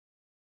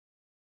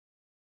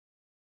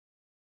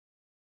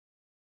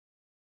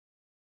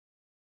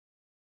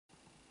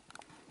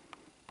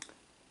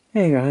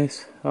Hey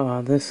guys,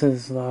 this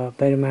is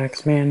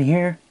Betamax Man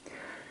here,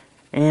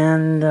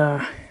 and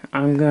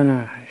I'm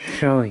gonna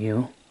show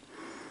you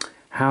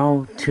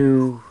how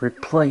to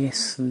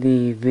replace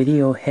the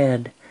video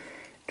head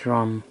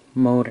drum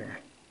motor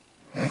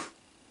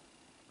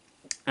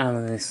out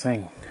of this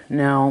thing.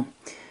 Now,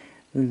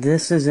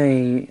 this is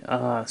a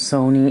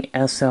Sony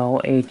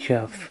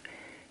SL-HF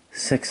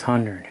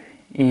 600,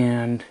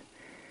 and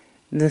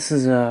this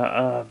is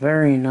a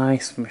very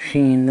nice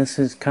machine. This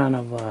is kind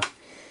of a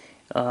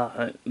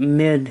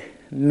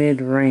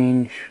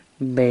mid-range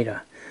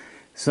beta.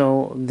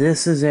 So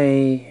this is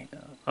a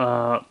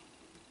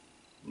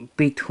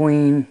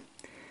between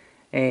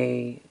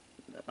a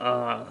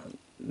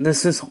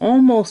this is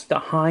almost a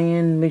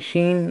high-end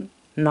machine,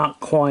 not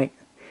quite.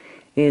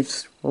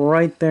 It's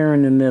right there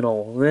in the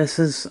middle. This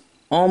is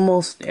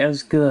almost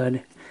as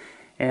good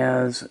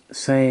as,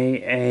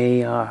 say,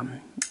 a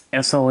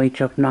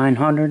SLHF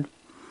 900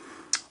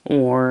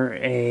 or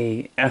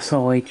a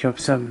SLHF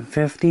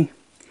 750.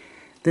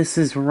 This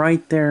is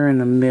right there in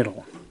the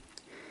middle.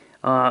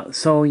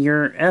 So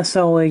your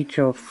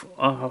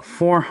SLHF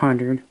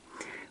 400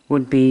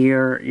 would be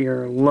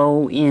your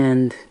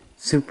low-end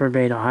Super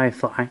Beta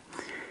Hi-Fi.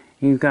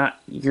 You've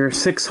got your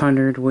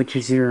 600, which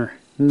is your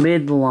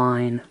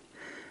midline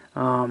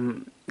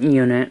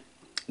unit,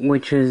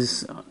 which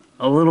is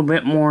a little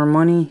bit more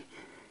money,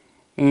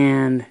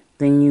 and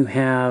then you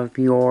have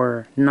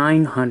your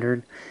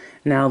 900.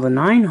 Now the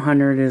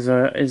 900 is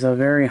a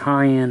very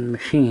high-end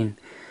machine.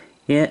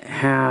 It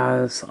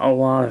has a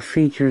lot of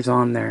features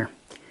on there.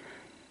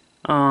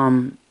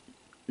 The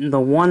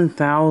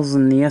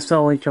 1000, the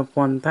SLHF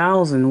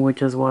 1000,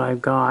 which is what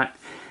I've got.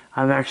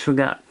 I've actually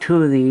got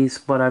two of these,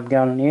 but I've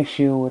got an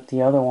issue with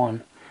the other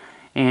one.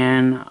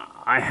 And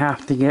I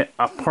have to get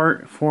a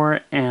part for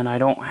it, and I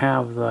don't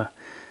have the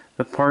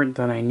part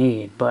that I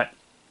need. But,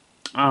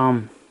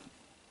 I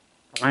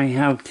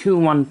have two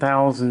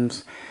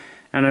 1000s,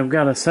 and I've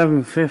got a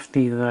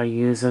 750 that I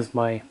use as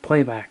my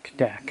playback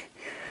deck.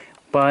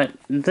 But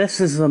this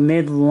is the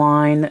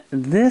midline.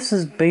 This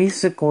is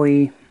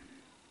basically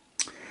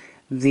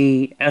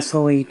the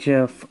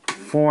SLHF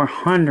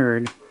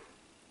 400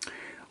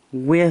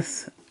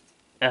 with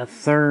a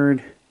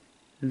third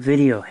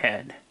video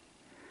head.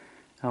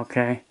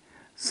 Okay,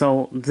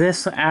 so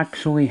this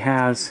actually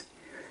has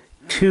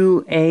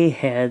two A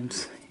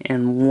heads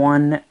and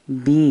one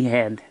B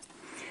head.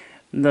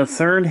 The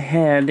third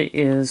head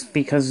is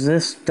because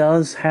this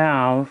does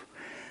have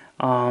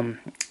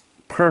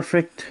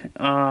perfect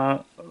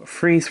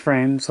freeze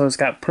frame, so it's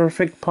got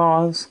perfect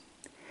pause.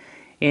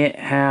 It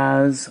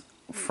has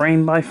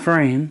frame by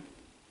frame,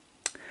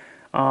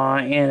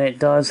 and it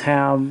does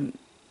have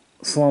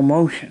slow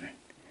motion.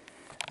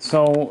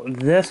 So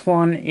this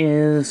one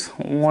is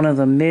one of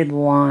the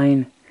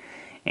midline,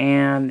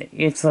 and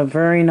it's a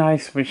very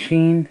nice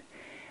machine.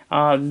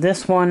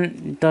 This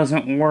one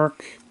doesn't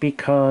work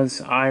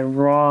because I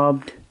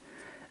robbed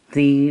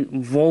the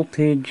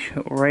voltage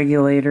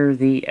regulator,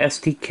 the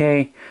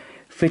STK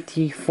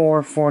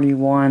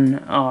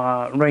 5441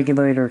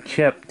 regulator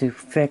chip, to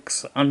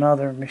fix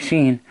another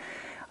machine.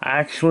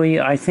 Actually,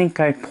 I think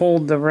I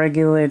pulled the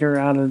regulator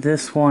out of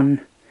this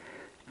one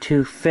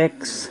to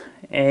fix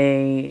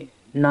a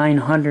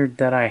 900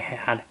 that I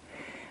had,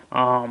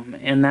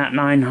 and that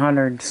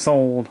 900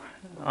 sold.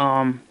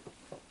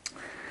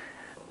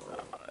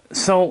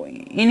 So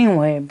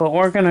anyway, but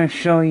we're gonna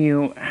show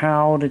you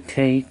how to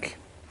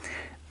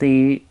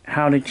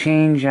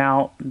change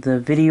out the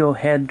video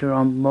head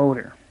drum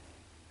motor.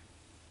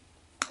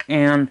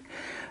 And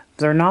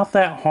they're not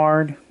that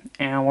hard,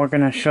 and we're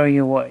going to show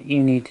you what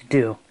you need to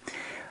do.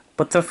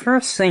 But the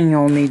first thing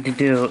you'll need to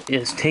do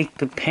is take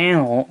the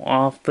panel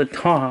off the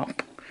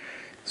top.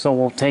 So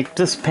we'll take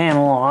this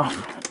panel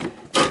off.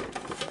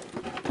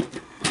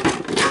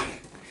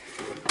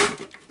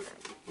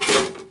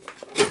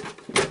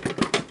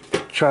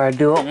 Try to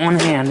do it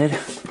one-handed.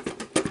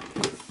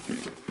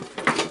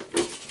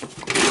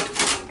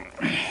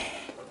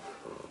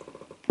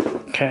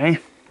 Okay.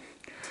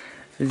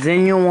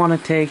 Then you'll want to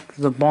take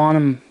the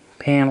bottom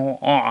panel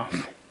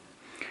off.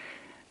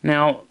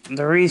 Now,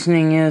 the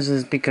reasoning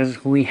is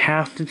because we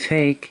have to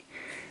take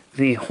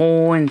the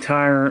whole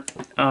entire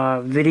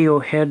video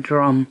head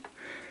drum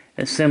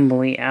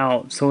assembly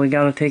out. So we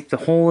got to take the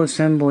whole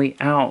assembly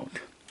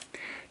out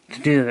to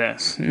do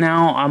this.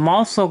 Now, I'm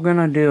also going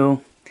to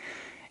do,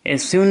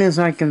 as soon as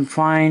I can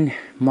find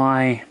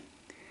my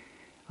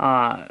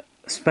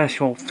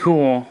special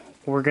tool,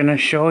 we're going to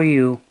show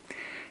you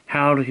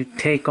how to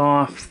take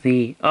off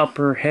the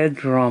upper head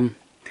drum.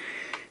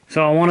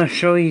 So I want to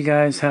show you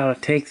guys how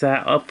to take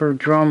that upper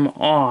drum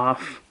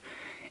off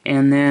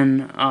and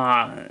then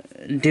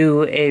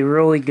do a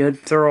really good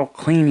thorough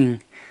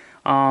cleaning.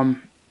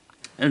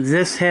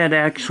 This head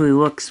actually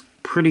looks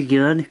pretty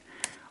good.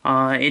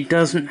 It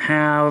doesn't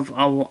have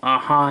a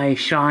high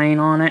shine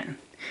on it.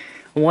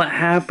 What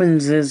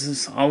happens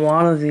is a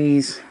lot of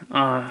these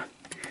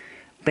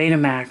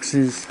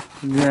Betamaxes,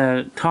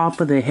 the top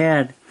of the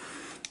head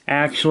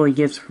actually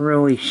gets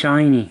really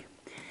shiny,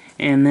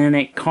 and then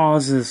it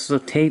causes the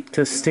tape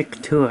to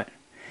stick to it.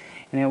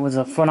 And it was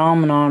a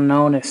phenomenon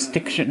known as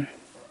stiction.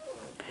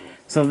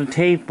 So the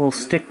tape will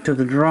stick to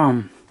the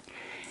drum,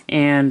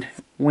 and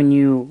when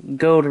you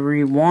go to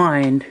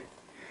rewind,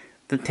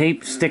 the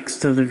tape sticks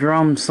to the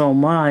drum so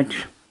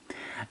much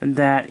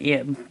that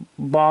it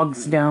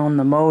bogs down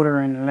the motor,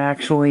 and it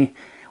actually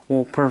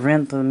will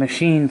prevent the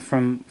machine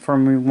from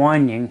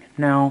rewinding.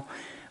 Now,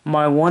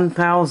 my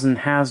 1000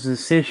 has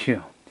this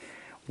issue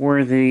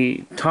where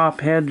the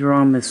top head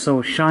drum is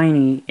so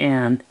shiny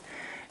and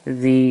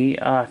the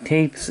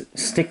tape's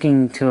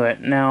sticking to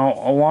it. Now,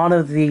 a lot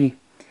of the,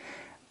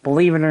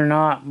 believe it or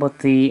not, but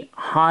the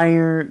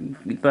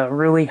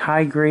really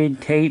high grade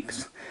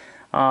tapes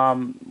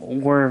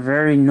were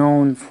very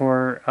known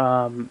for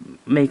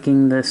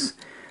making this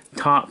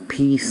top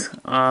piece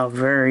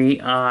very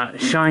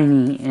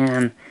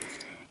shiny,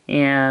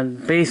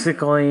 and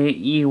basically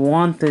you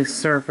want this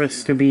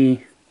surface to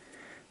be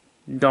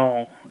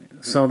dull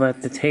so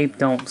that the tape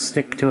don't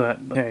stick to it.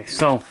 Okay,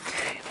 so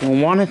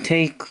we'll want to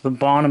take the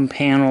bottom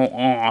panel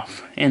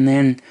off, and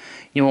then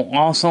you'll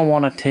also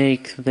want to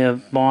take the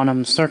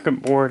bottom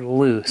circuit board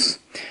loose.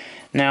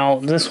 Now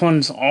this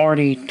one's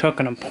already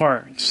taken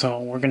apart, so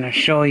we're going to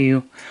show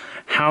you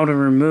how to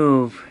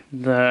remove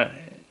the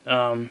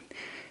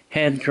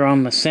head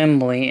drum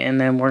assembly, and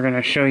then we're going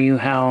to show you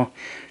how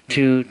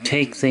to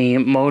take the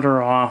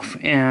motor off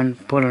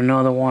and put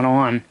another one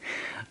on.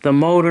 The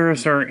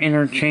motors are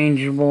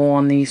interchangeable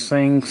on these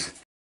things.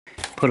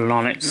 Put it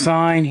on its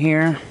side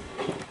here,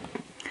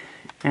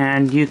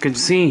 and you can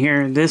see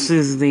here, this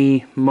is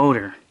the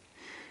motor.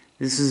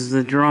 This is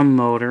the drum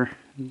motor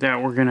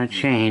that we're going to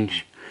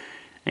change.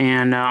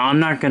 And I'm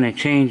not going to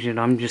change it,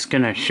 I'm just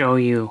going to show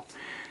you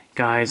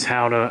guys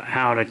how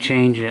to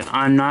change it.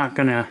 I'm not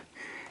going to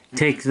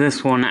take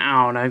this one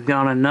out. I've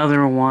got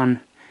another one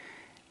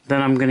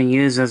that I'm going to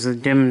use as a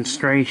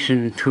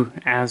demonstration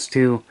as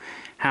to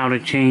how to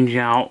change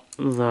out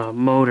the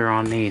motor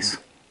on these.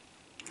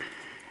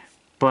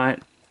 But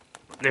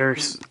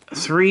there's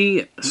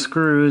 3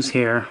 screws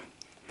here.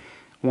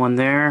 One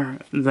there,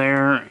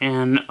 there,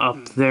 and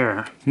up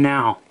there.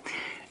 Now,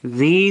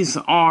 these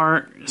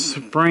are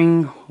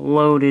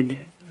spring-loaded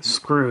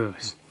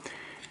screws.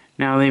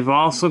 Now, they've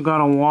also got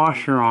a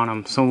washer on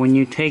them, so when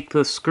you take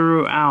the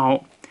screw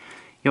out,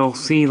 you'll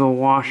see the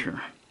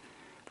washer.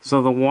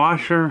 So the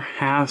washer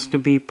has to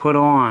be put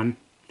on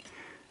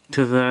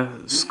to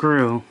the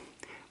screw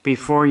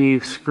before you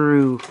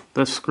screw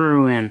the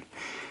screw in.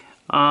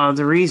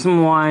 The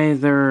reason why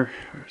they're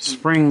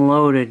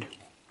spring-loaded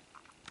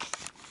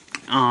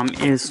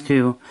is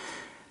to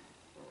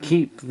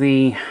keep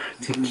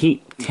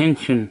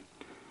tension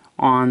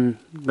on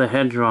the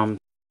head drum.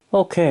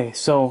 Okay,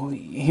 so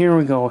here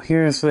we go.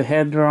 Here's the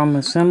head drum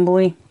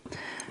assembly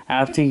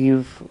after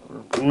you've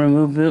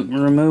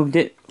removed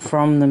it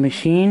from the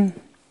machine.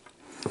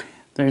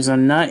 There's a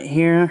nut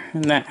here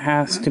that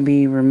has to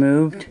be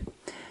removed,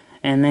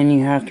 and then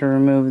you have to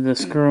remove the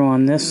screw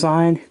on this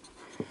side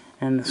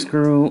and the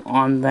screw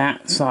on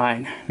that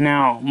side.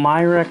 Now,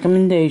 my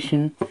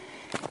recommendation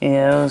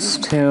is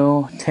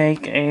to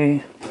take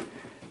a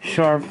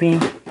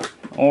Sharpie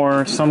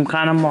or some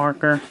kind of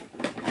marker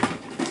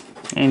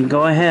and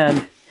go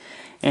ahead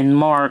and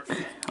mark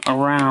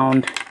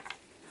around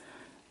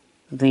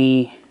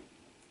the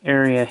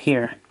area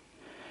here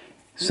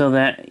so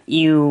that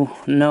you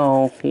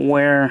know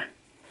where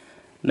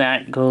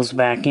that goes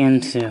back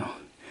into.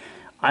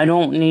 I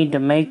don't need to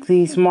make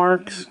these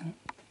marks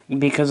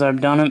because I've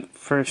done it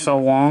for so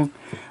long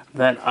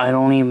that I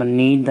don't even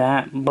need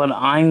that, but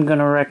I'm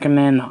gonna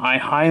recommend, I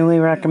highly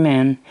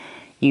recommend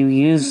you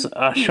use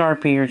a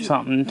Sharpie or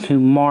something to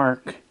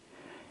mark.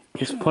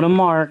 Just put a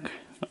mark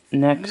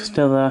next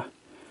to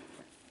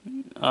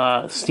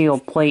the steel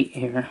plate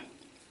here.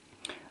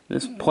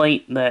 This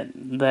plate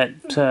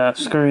that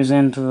screws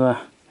into the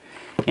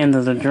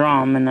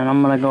drum, and then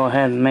I'm gonna go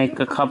ahead and make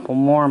a couple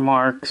more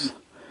marks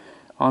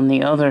on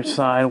the other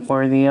side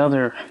where the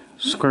other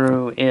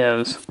screw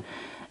is,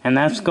 and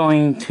that's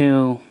going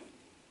to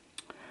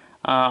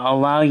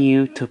allow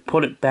you to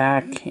put it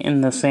back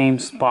in the same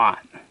spot.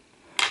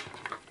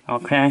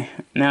 Okay,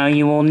 now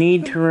you will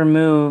need to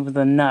remove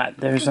the nut.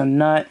 There's a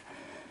nut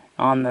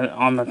on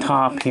the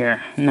top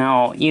here.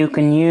 Now you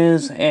can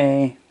use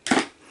a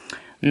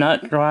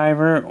nut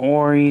driver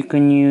or you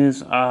can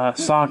use a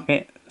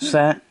socket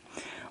set.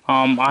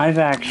 I've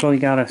actually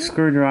got a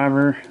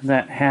screwdriver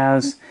that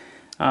has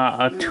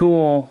a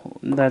tool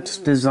that's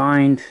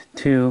designed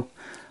to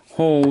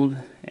hold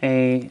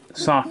a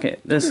socket.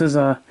 This is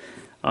a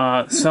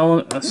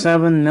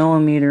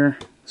 7mm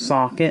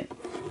socket,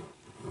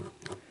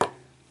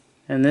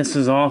 and this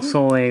is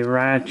also a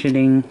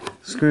ratcheting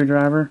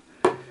screwdriver.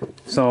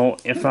 So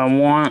if I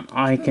want,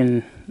 I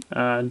can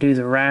do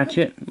the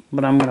ratchet,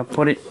 but I'm going to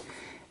put it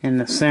in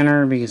the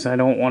center because I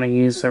don't want to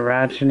use the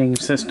ratcheting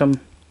system.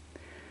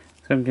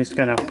 So I'm just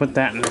going to put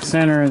that in the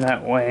center,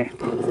 that way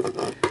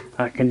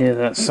I can do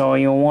that. So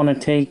you'll want to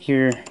take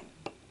your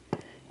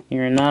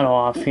nut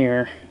off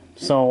here.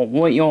 So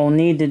what you'll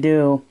need to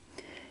do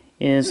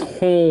is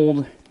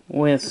hold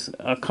with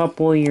a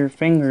couple of your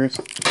fingers.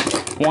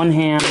 One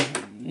hand,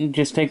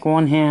 just take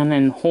one hand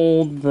and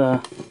hold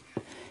the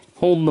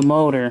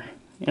motor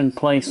in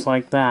place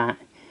like that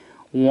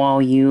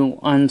while you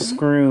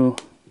unscrew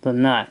the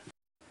nut.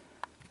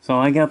 So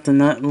I got the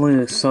nut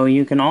loose. So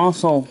you can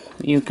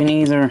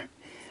either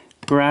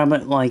grab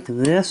it like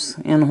this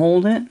and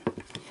hold it,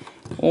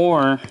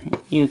 or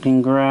you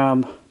can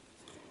grab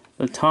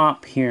the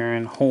top here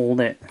and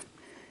hold it,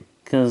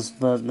 because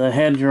the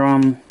head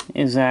drum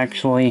is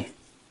actually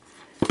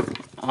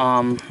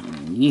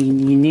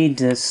you need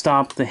to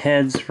stop the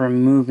heads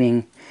from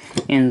moving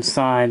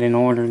inside in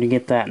order to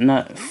get that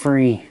nut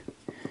free.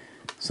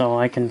 So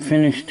I can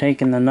finish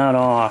taking the nut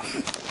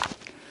off.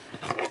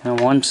 And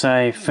once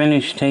I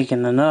finish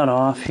taking the nut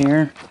off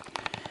here,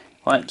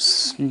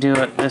 let's do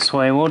it this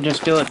way. We'll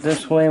just do it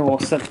this way. We'll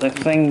set the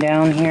thing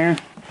down here,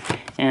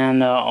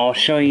 and I'll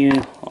show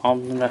you.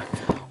 I'm going to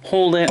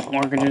hold it.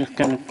 We're just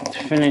going to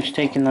finish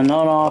taking the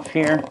nut off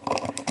here.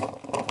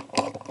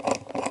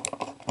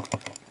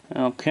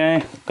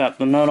 Okay, got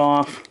the nut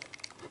off.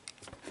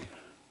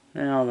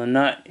 Now the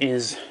nut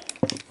is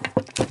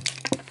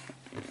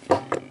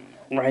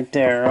right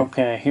there.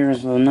 Okay,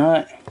 here's the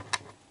nut.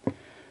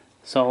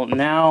 So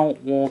now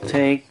we'll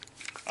take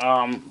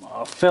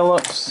a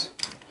Phillips,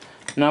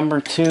 number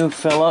 2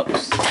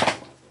 Phillips,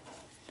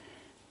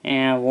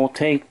 and we'll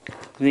take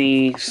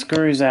the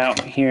screws out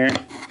here.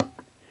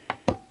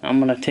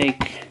 I'm going to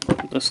take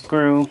the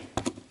screw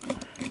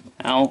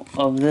out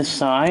of this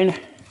side,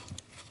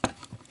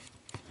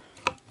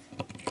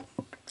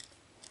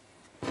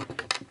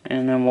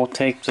 and then we'll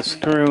take the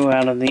screw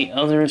out of the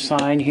other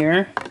side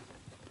here.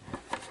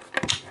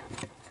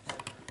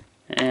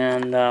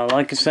 And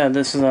like I said,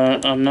 this is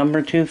a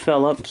number 2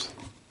 Phillips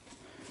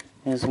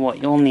is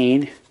what you'll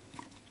need.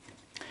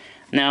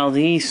 Now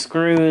these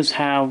screws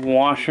have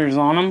washers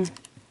on them,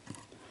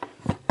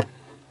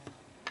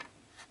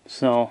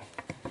 so,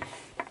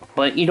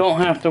 but you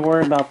don't have to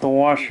worry about the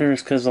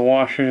washers, because the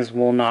washers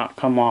will not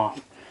come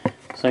off.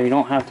 So you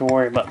don't have to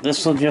worry about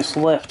this. Will just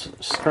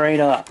lift straight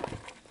up,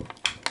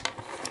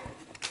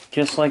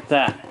 just like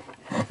that.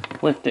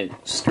 Lift it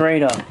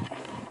straight up,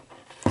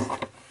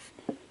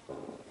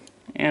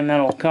 and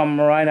that'll come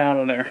right out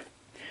of there.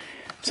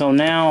 So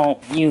now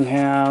you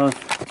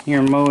have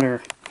your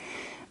motor.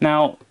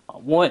 Now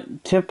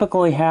what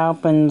typically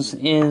happens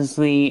is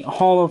the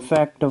Hall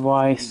effect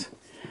device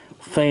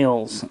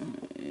fails.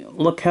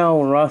 Look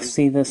how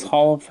rusty this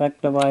Hall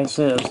effect device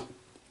is.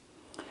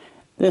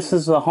 This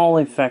is the Hall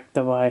effect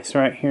device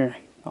right here.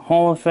 The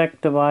Hall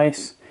effect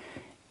device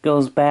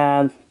goes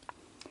bad,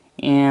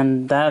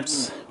 and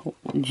that's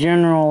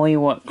generally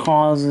what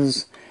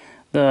causes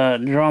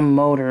the drum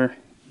motor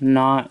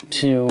not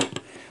to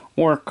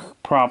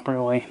work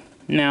properly.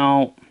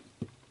 Now,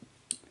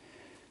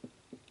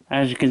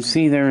 as you can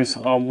see, there's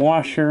a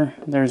washer.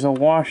 There's a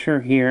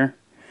washer here.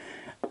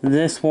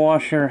 This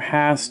washer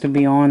has to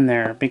be on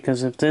there,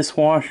 because if this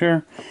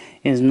washer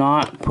is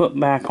not put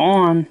back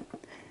on,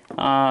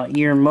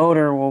 your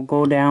motor will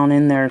go down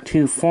in there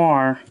too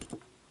far,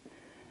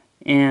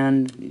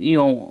 and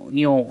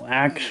you'll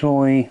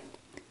actually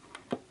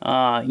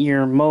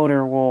your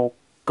motor will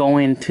go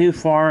in too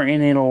far,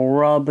 and it'll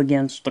rub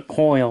against the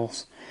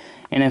coils.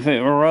 And if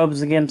it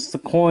rubs against the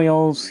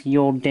coils,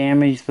 you'll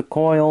damage the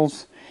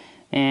coils,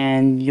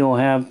 and you'll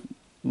have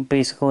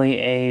basically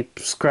a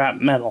scrap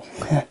metal.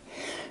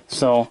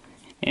 So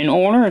in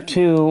order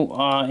to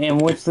and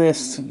with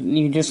this,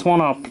 you just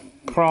want to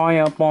pry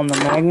up on the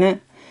magnet.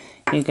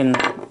 You can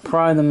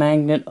pry the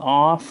magnet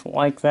off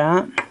like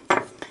that.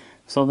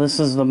 So this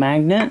is the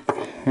magnet,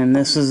 and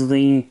this is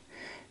the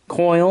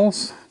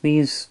coils.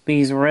 These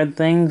red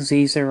things,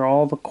 these are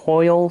all the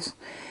coils,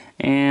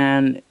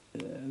 and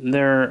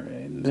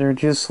they're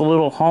just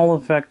little Hall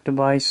effect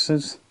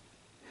devices,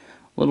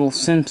 little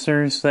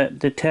sensors that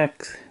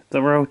detect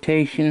the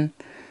rotation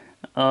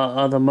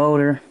of the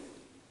motor.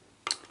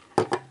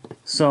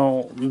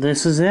 So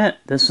this is it.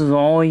 This is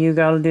all you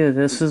got to do.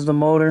 This is the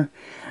motor.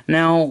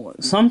 Now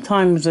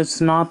sometimes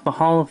it's not the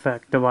Hall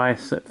effect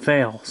device that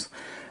fails.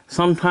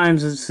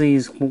 Sometimes it's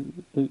these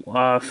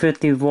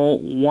 50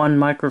 volt 1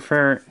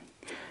 microfarad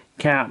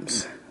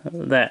caps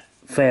that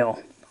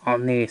fail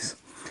on these.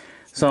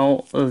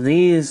 So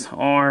these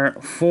are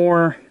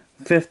 4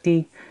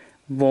 50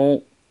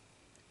 volt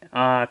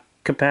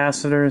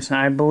capacitors.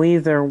 I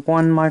believe they're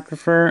 1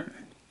 microfarad,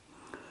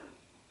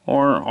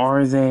 or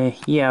are they?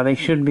 Yeah, they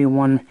should be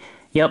 1.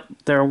 Yep,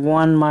 they're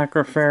 1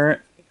 microfarad.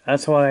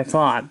 That's what I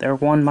thought. They're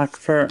 1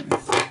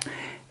 microfarad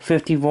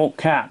 50 volt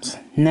caps.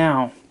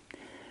 Now,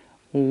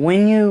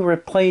 when you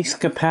replace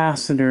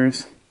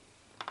capacitors,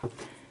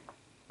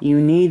 you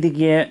need to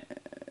get,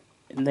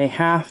 they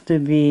have to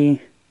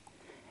be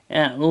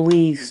at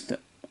least,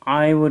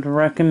 I would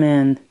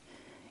recommend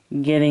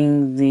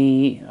getting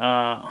the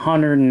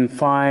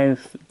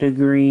 105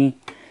 degree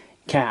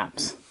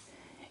caps.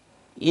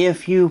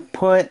 If you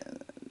put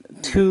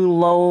too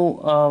low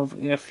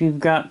of, if you've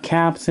got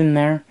caps in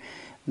there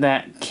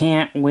that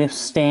can't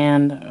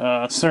withstand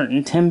a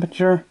certain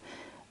temperature,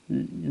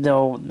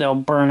 they'll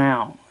burn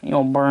out.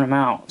 You'll burn them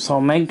out.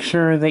 So make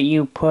sure that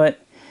you put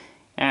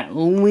at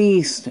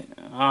least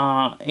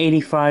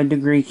 85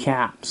 degree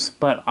caps,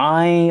 but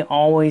I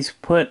always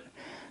put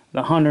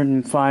the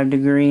 105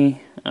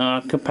 degree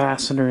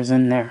capacitors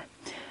in there.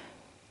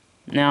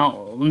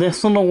 Now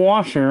this little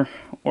washer,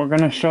 we're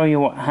going to show you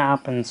what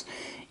happens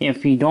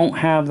if you don't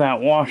have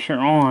that washer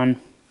on.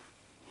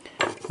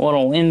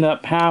 What'll end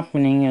up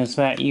happening is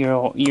that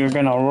you're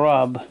going to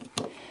rub.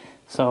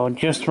 So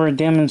just for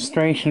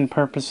demonstration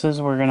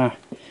purposes, we're going to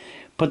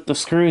put the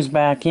screws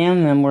back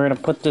in, then we're going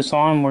to put this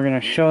on. We're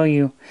going to show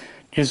you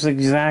just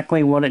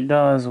exactly what it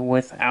does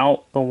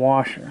without the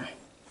washer.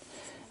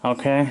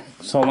 Okay,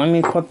 so let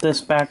me put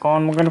this back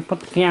on. We're going to put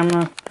the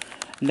camera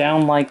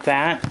down like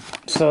that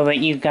so that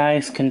you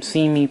guys can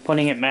see me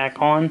putting it back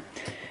on.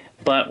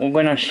 But we're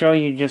going to show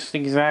you just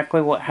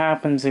exactly what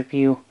happens if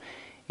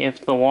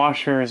the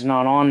washer is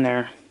not on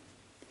there.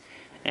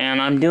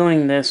 And I'm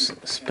doing this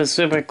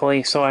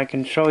specifically so I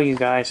can show you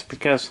guys,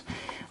 because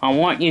I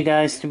want you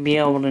guys to be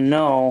able to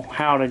know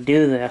how to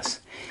do this.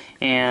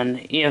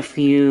 And if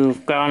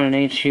you've got an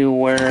issue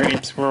where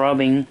it's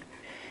rubbing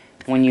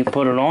when you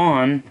put it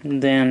on,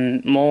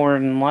 then more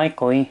than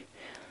likely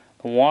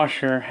the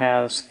washer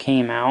has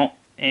came out,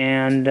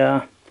 and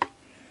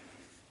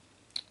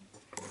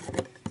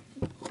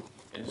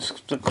it's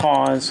the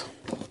cause.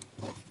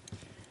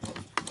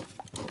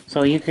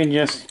 So you can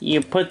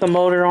you put the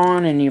motor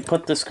on and you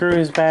put the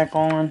screws back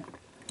on.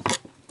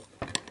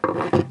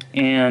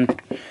 And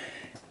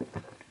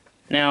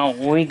now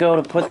we'll go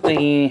to put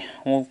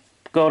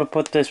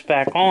this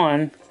back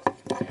on.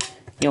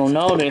 You'll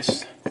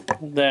notice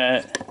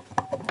that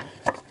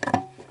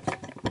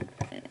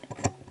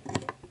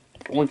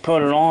we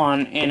put it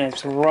on and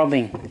it's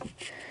rubbing.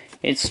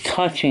 It's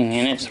touching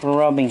and it's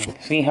rubbing.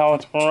 See how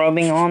it's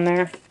rubbing on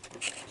there?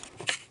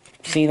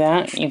 See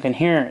that? You can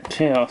hear it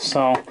too.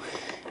 So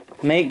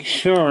make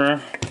sure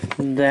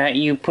that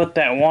you put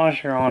that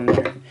washer on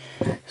there.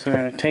 So we're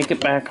going to take it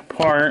back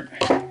apart.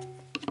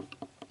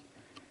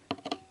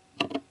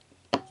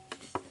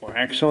 We're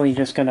actually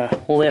just going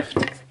to lift.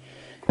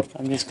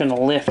 I'm just going to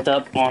lift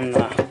up on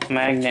the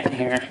magnet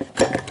here.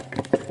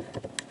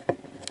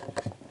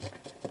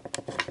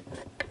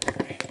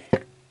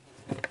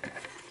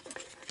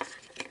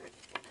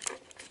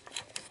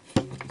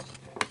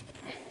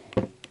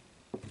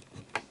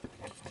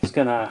 It's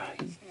going to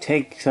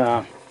take...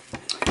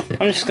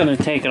 I'm just going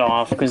to take it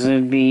off because it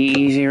would be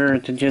easier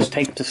to just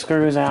take the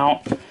screws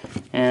out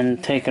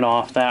and take it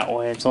off that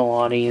way. It's a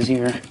lot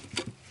easier.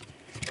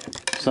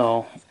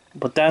 So,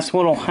 but that's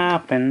what will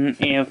happen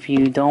if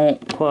you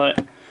don't put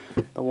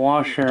the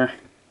washer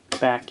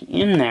back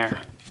in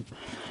there.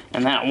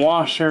 And that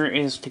washer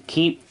is to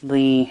keep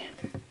the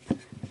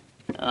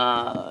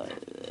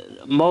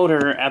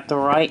motor at the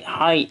right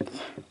height.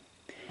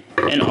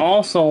 And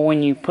also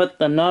when you put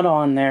the nut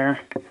on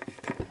there,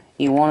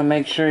 you want to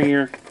make sure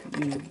you're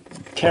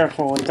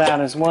careful with that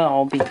as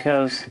well,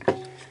 because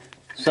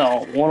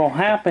so what will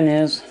happen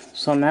is,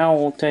 so now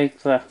we'll take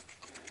the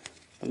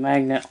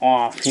magnet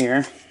off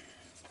here.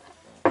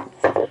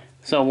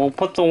 So we'll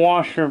put the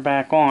washer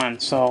back on.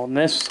 So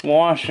this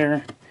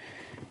washer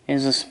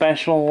is a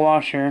special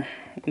washer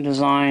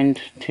designed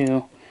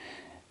to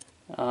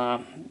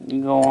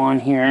go on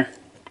here.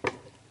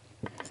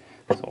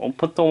 So we'll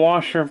put the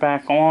washer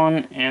back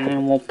on, and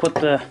then we'll put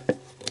the...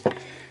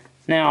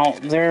 Now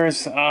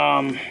there's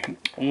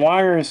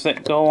wires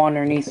that go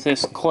underneath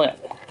this clip.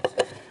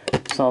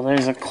 So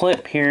there's a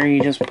clip here.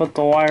 You just put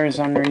the wires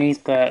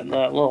underneath that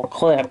little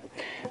clip.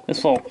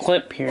 This little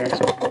clip here.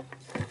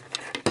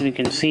 You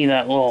can see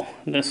that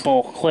this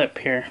little clip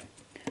here.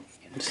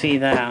 You can see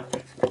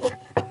that.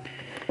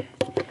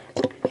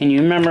 And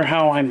you remember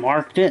how I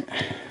marked it?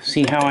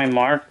 See how I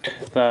marked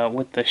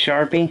with the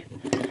Sharpie?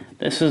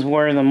 This is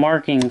where the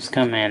markings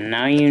come in.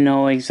 Now you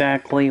know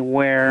exactly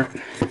where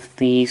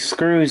the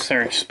screws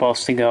are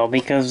supposed to go,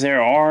 because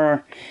there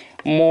are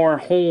more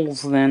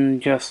holes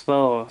than just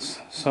those.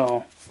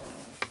 So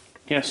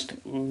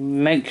just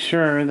make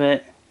sure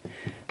that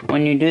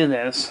when you do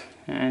this,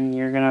 and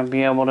you're going to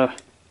be able to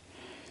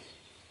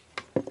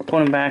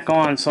put them back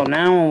on. So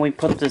now when we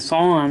put this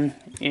on,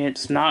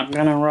 it's not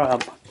going to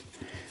rub,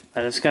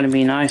 but it's going to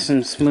be nice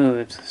and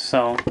smooth.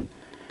 So,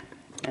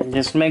 and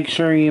just make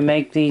sure you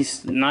make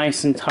these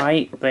nice and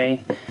tight.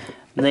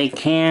 They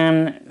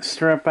can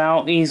strip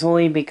out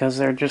easily because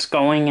they're just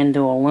going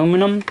into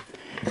aluminum.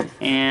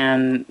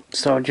 And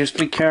so just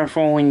be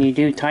careful when you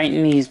do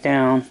tighten these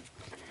down,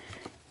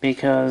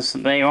 because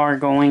they are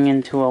going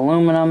into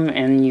aluminum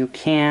and you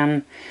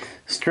can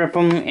strip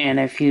them. And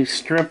if you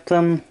strip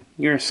them,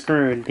 you're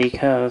screwed,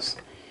 because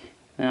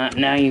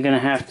now you're going to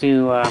have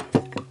to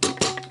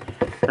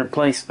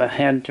replace the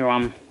head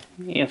drum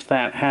if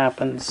that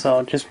happens.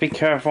 So just be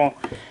careful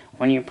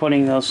when you're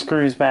putting those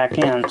screws back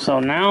in. So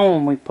now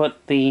when we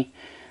put the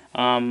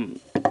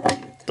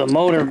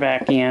motor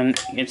back in,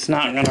 it's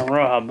not going to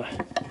rub.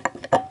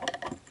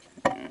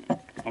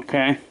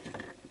 Okay.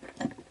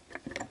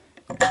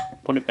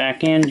 Put it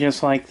back in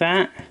just like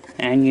that,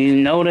 and you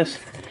notice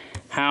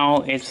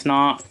how it's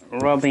not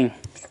rubbing.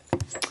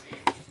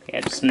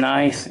 It's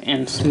nice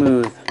and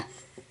smooth.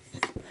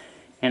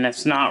 And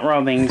it's not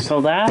rubbing.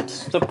 So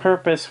that's the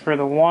purpose for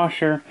the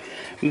washer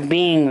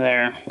being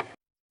there.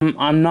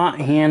 I'm not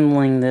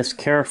handling this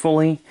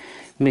carefully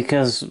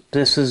because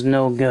this is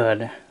no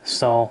good.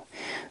 So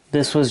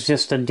this was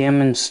just a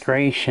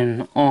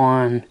demonstration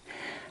on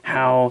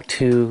how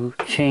to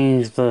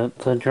change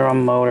the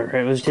drum motor.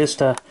 It was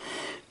just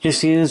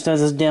used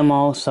as a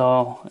demo,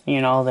 so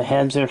you know the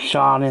heads are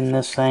shot in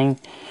this thing,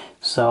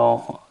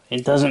 so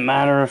it doesn't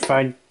matter if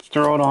I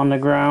throw it on the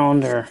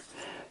ground or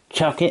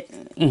chuck it,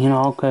 you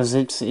know, because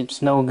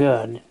it's no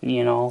good,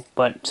 you know.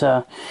 But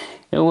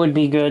it would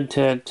be good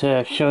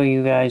to show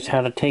you guys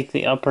how to take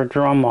the upper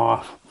drum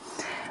off.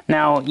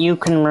 Now you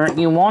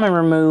want to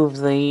remove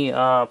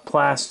the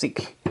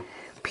plastic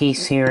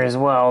piece here as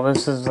well.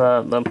 This is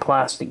the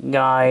plastic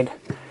guide.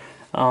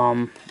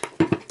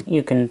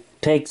 You can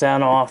take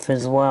that off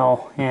as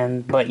well.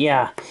 But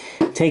yeah,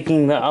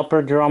 taking the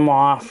upper drum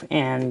off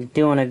and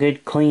doing a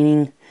good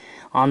cleaning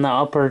on the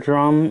upper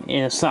drum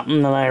is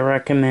something that I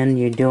recommend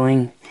you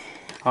doing,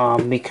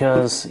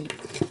 because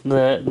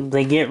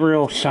they get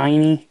real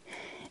shiny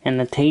and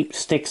the tape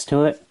sticks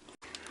to it.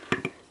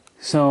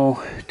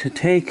 So to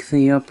take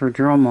the upper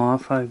drum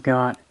off, I've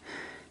got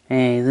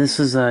this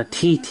is a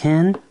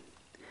T10.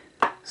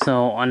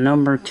 So a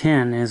number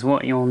 10 is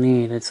what you'll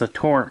need. It's a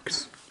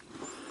Torx.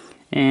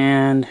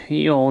 And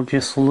you'll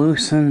just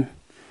loosen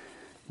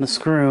the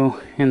screw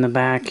in the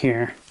back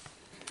here.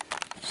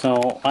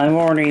 So I've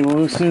already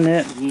loosened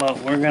it, but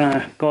we're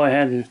gonna go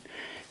ahead and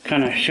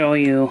kind of show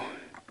you.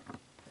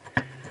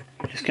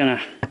 Just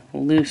gonna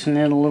loosen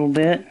it a little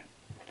bit.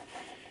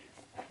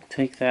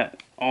 Take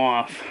that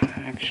off,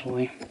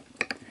 actually.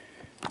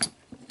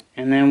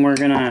 And then we're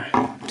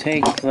gonna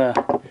take the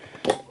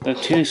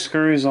two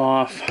screws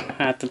off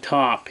at the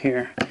top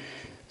here.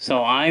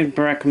 So I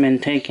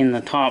recommend taking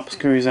the top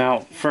screws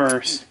out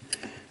first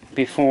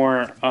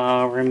before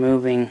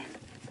removing.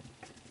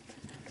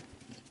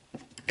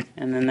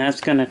 And then that's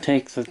going to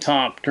take the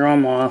top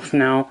drum off.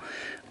 Now,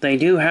 they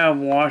do have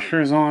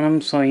washers on them,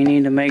 so you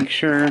need to make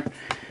sure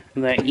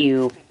that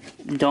you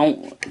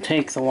don't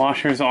take the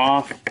washers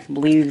off.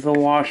 Leave the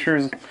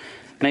washers.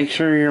 Make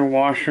sure your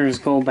washers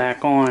go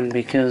back on,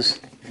 because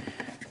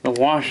the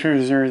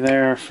washers are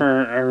there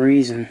for a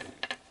reason.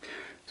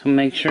 So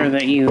make sure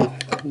that you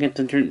get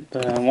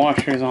the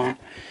washers on.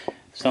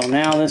 So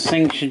now this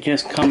thing should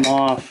just come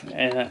off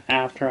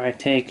after I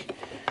take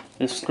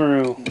the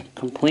screw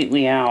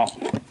completely out.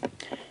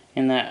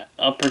 And that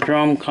upper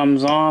drum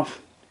comes off.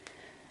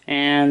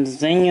 And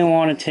then you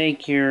want to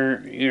take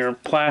your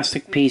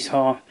plastic piece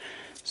off,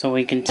 so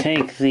we can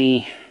take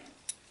the...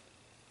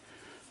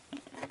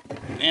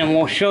 And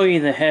we'll show you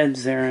the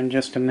heads there in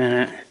just a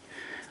minute.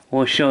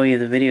 We'll show you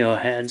the video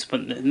heads.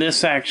 But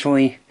this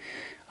actually,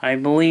 I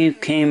believe,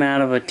 came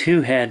out of a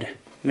 2-head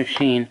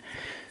machine.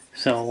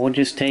 So we'll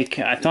just take...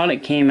 I thought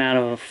it came out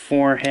of a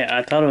 4-head.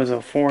 I thought it was a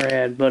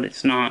 4-head, but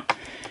it's not.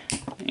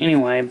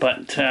 Anyway,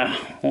 but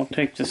we'll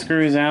take the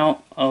screws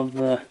out of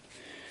the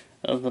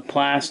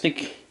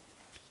plastic.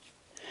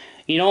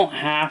 You don't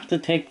have to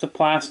take the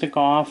plastic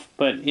off,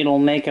 but it'll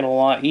make it a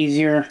lot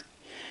easier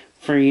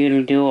for you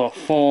to do a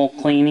full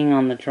cleaning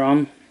on the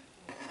drum.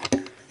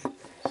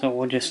 So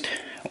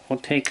we'll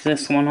take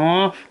this one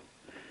off,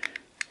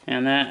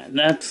 and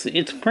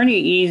it's pretty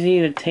easy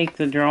to take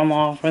the drum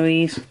off of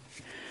these.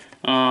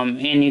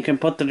 And you can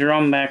put the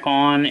drum back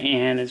on,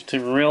 and it's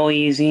real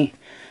easy.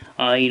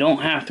 You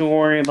don't have to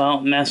worry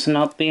about messing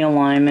up the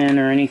alignment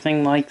or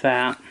anything like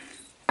that.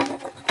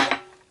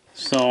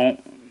 So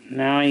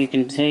now you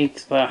can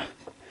take the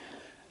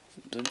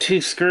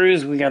two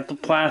screws. We got the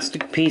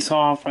plastic piece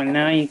off, and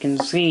now you can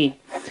see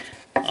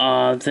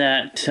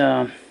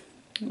that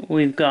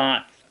we've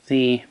got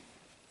the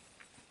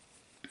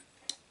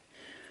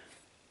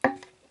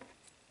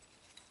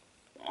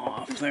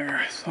off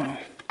there.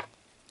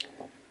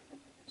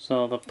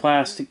 So the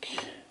plastic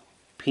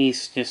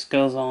piece just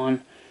goes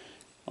on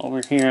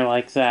over here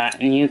like that,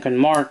 and you can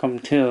mark them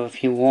too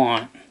if you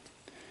want.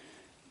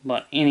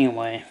 But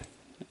anyway,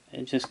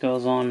 it just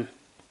goes on.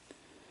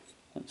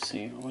 Let's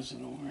see, was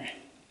it over?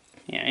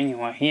 Yeah,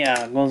 anyway,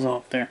 yeah, it goes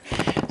off there.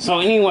 So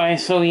anyway,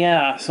 so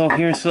yeah, so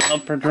here's the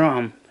upper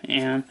drum.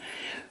 And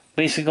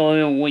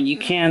basically what you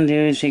can do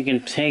is you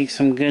can take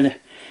some good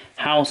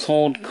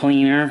household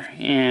cleaner,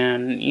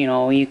 and you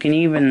know, you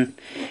can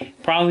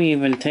probably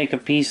even take a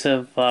piece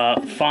of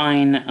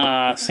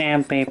fine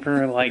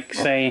sandpaper, like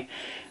say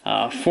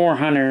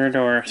 400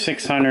 or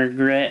 600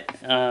 grit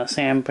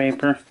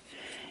sandpaper,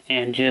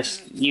 and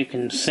you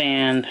can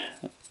sand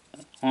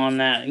on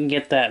that and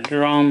get that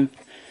drum,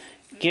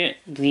 get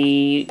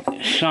the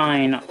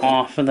shine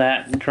off of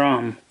that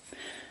drum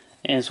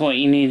is what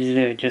you need to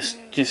do. Just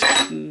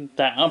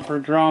that upper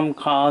drum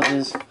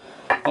causes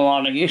a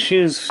lot of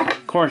issues,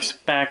 of course,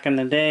 back in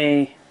the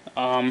day.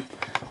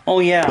 Oh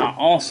yeah,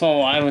 also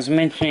I was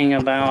mentioning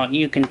about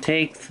you can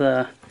take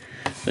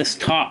this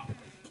top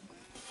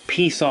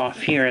piece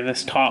off here,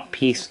 this top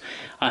piece.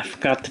 I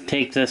forgot to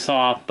take this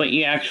off, but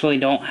you actually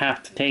don't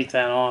have to take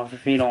that off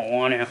if you don't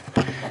want to,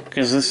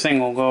 because this thing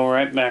will go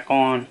right back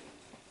on.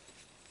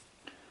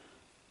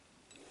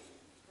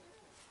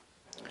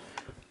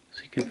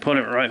 So you can put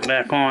it right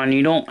back on.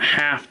 You don't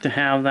have to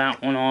have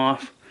that one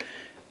off,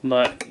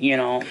 but you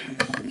know,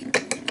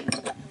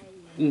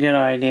 good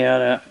idea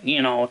to,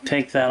 you know,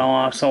 take that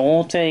off. So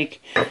we'll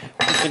take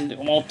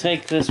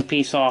this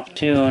piece off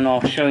too, and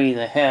I'll show you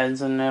the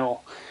heads, and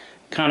it'll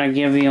kind of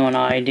give you an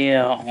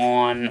idea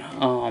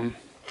on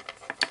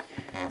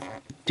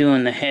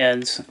doing the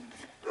heads.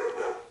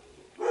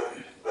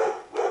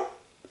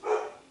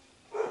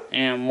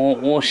 And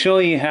we'll show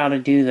you how to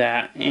do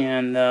that.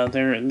 And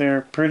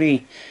they're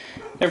pretty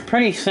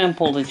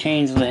simple to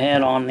change the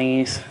head on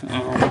these.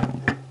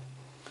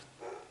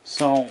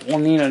 So we'll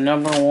need a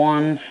number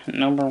one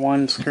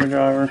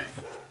screwdriver.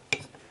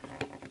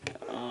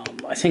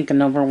 I think a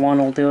number 1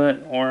 will do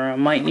it, or I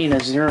might need a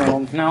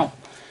 0. No,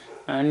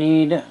 I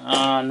need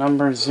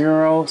number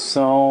 0.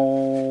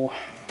 So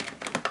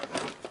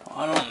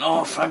I don't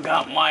know if I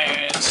got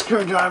my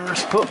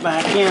screwdrivers put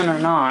back in or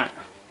not,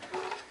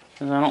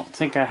 because I don't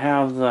think I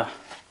have the.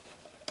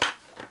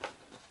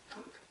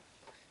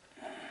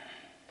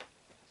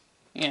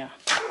 Yeah,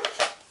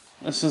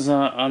 this is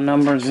a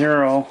number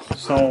 0,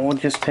 so we'll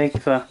just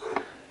take the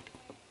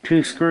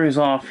 2 screws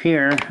off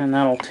here, and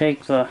that'll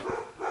take the.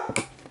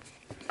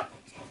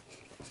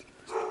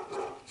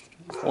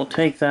 We'll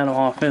take that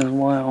off as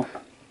well.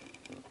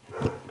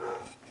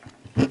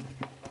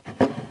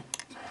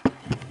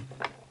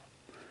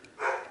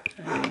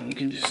 And you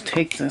can just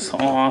take this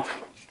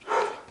off.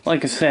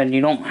 Like I said, you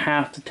don't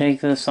have to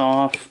take this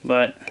off,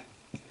 but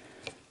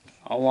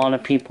a lot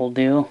of people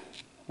do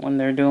when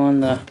they're doing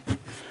the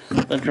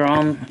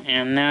drum.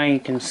 And now you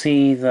can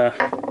see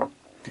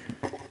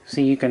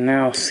you can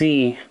now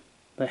see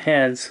the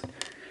heads,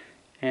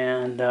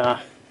 and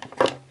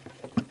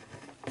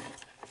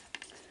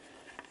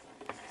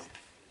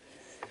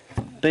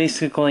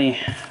basically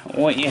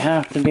what you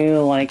have to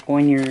do, like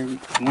when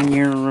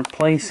you're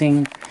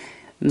replacing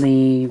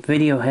the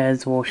video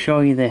heads, we'll show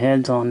you the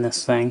heads on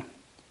this thing,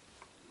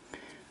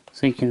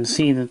 so you can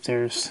see that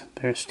there's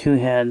 2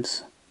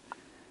 heads.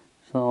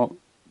 So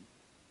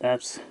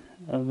that's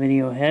a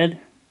video head,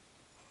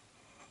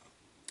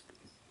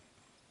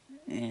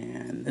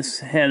 and this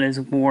head is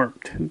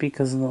warped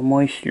because of the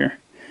moisture,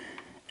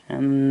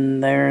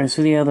 and there's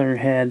the other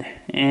head,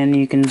 and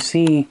you can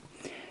see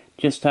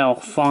just how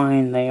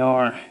fine they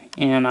are.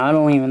 And I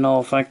don't even know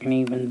if I can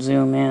even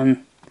zoom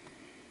in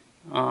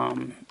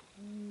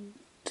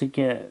to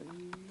get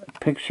a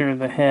picture of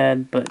the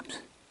head,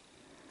 but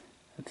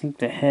I think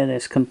the head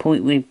is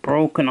completely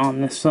broken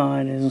on this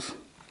side.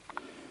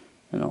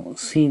 I don't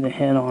see the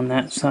head on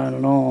that side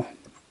at all.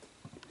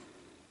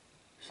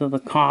 So the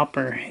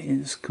copper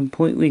is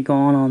completely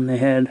gone on the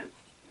head.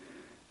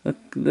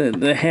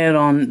 The head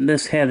on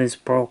this head is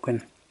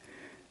broken.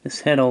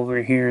 This head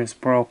over here is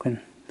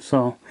broken.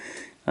 So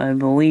I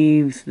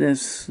believe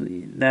that's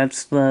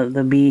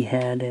the B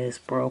head is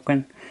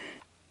broken.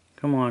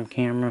 Come on,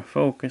 camera,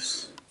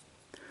 focus.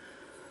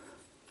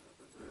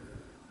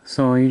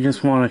 So you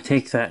just want to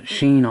take that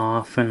sheen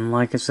off, and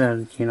like I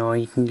said, you know,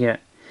 you can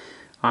get,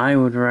 I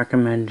would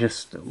recommend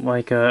just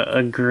like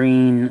a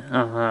green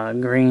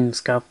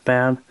scuff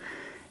pad,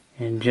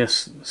 and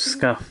just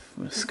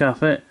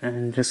scuff it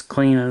and just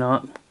clean it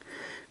up.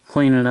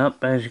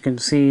 As you can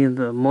see,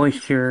 the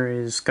moisture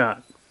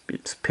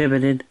it's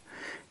pivoted.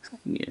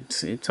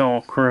 It's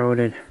all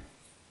corroded,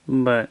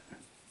 but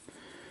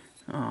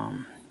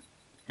and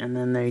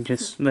then they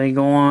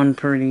go on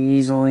pretty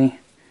easily.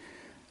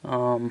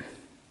 So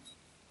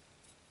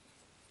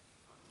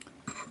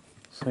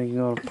you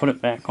go to put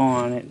it back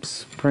on.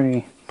 It's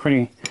pretty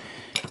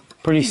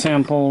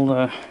simple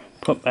to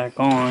put back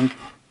on.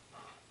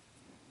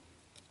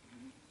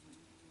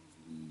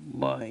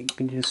 But you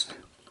can just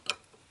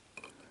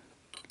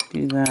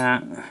do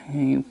that,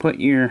 and you put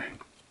your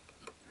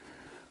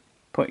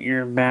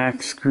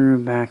back screw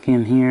back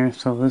in here.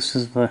 So this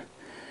is the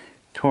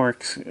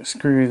torque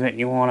screw that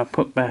you want to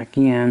put back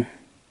in,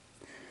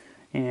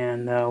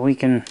 and we'll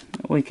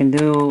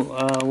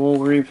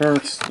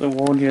reverse.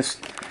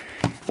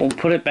 We'll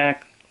put it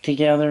back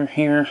together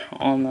here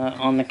on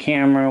the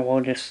camera.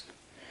 We'll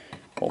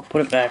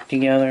put it back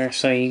together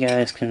so you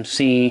guys can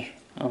see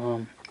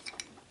how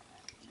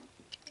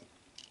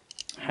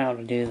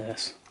to do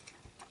this.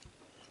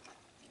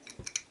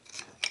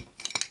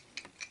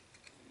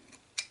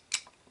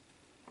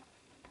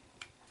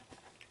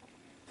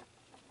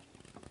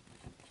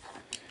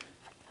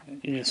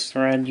 You just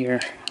thread your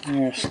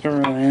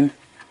screw in,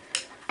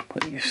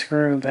 put your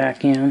screw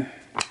back in,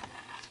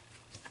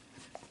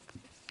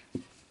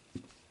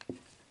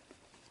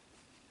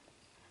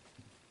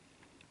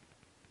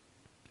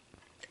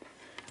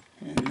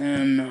 and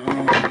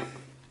then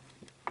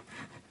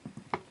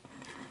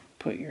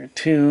put your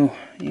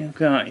you've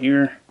got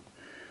your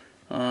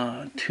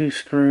 2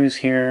 screws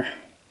here,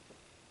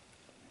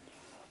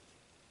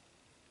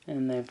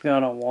 and they've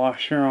got a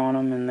washer on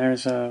them, and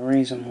there's a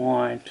reason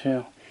why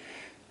too.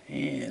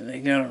 Yeah, they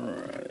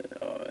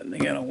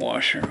got a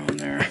washer on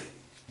there.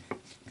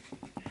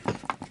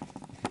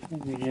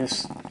 We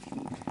just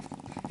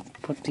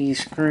put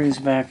these screws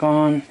back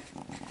on.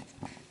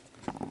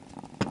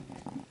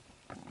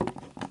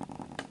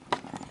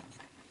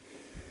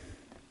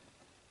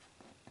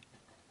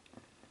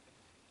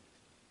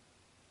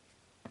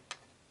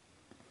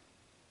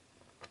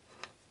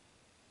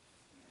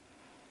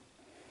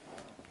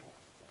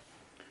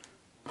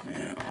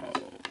 Now,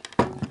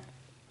 I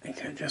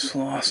think I just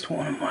lost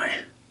one of my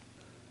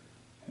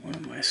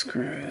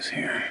screws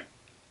here.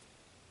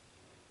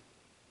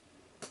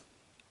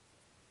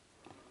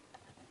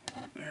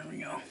 There we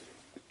go.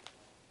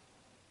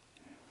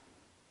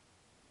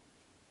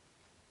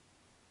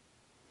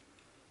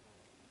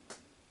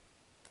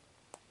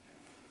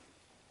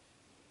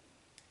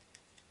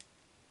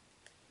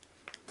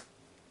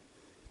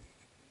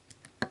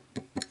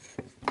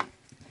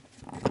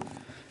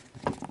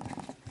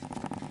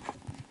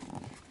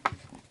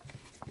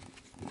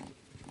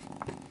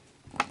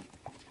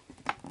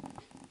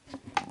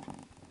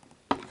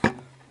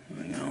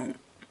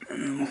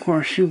 And of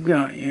course you've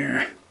got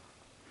your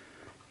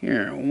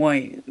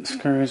white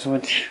screws,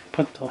 which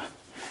put the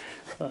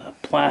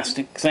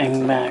plastic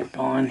thing back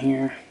on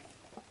here.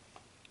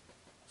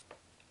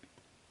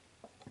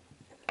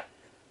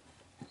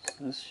 So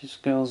this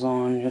just goes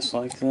on just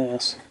like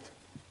this.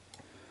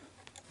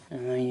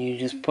 And then you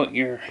just put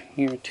your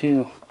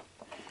two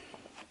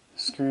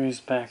screws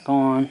back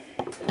on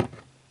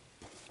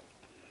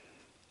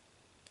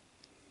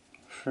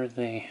for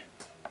the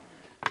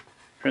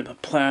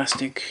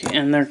plastic,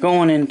 and they're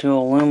going into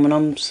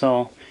aluminum,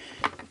 so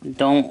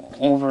don't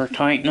over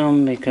tighten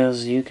them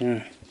because you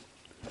can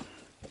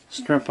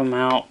strip them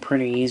out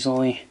pretty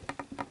easily.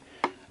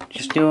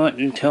 Just do it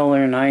until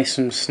they're nice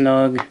and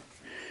snug.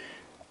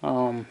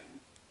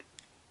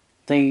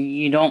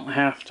 You don't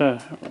have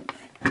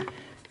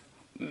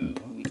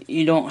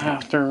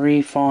to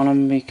reef on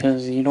them,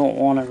 because you don't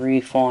want to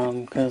reef on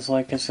them, because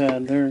like I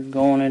said, they're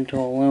going into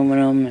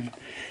aluminum and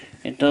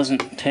it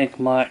doesn't take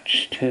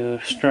much to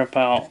strip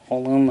out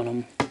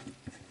aluminum.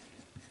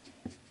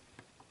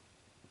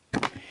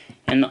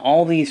 And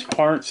all these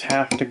parts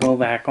have to go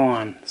back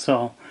on,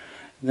 so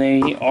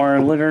they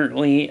are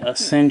literally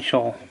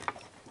essential.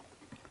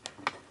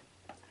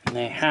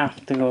 They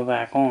have to go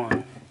back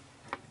on.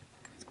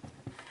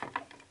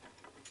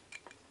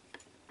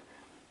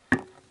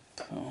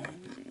 So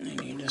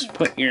then you just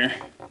put your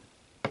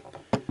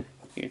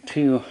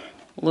two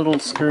little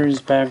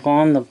screws back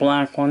on, the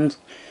black ones.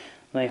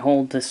 They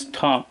hold this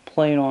top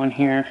plate on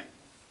here.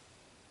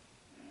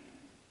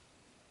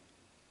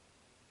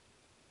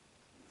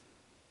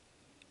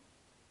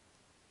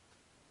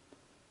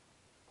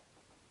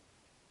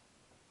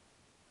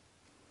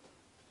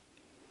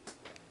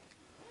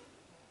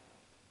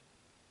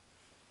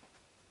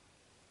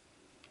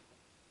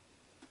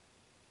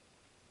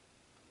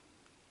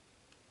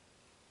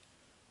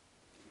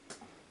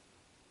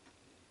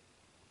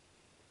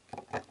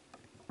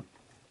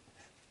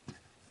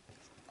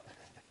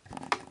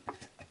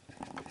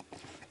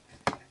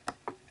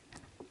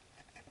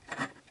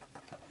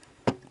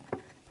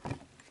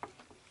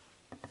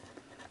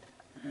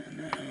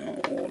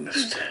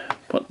 Just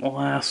put the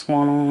last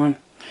one on,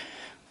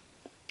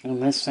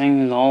 and this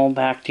thing is all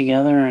back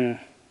together. And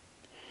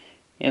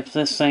if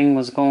this thing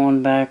was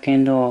going back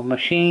into a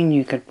machine,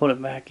 you could put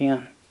it back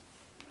in.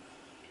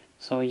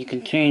 So you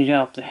can change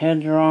out the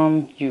head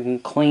drum, you can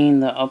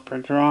clean the upper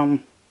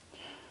drum,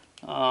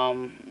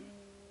 you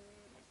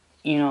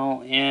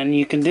know, and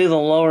you can do the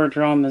lower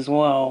drum as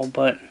well.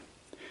 But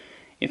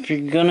if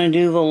you're gonna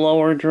do the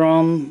lower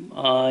drum,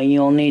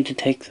 you'll need to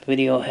take the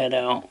video head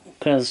out,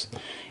 because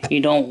you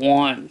don't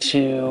want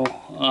to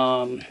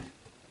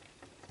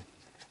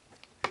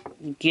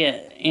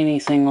get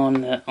anything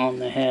on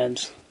the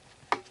heads.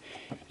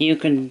 You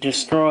can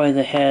destroy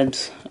the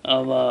heads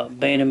of a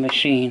beta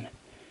machine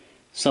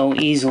so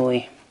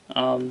easily.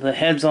 The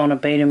heads on a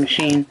beta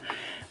machine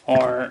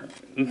are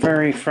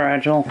very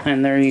fragile,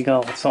 and there you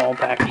go, it's all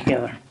back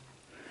together.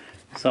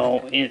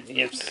 So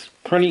it's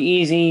pretty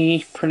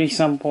easy, pretty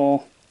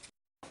simple.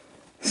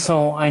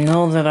 So I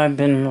know that I've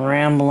been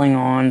rambling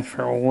on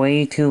for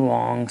way too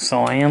long,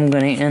 so I am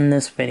going to end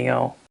this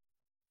video.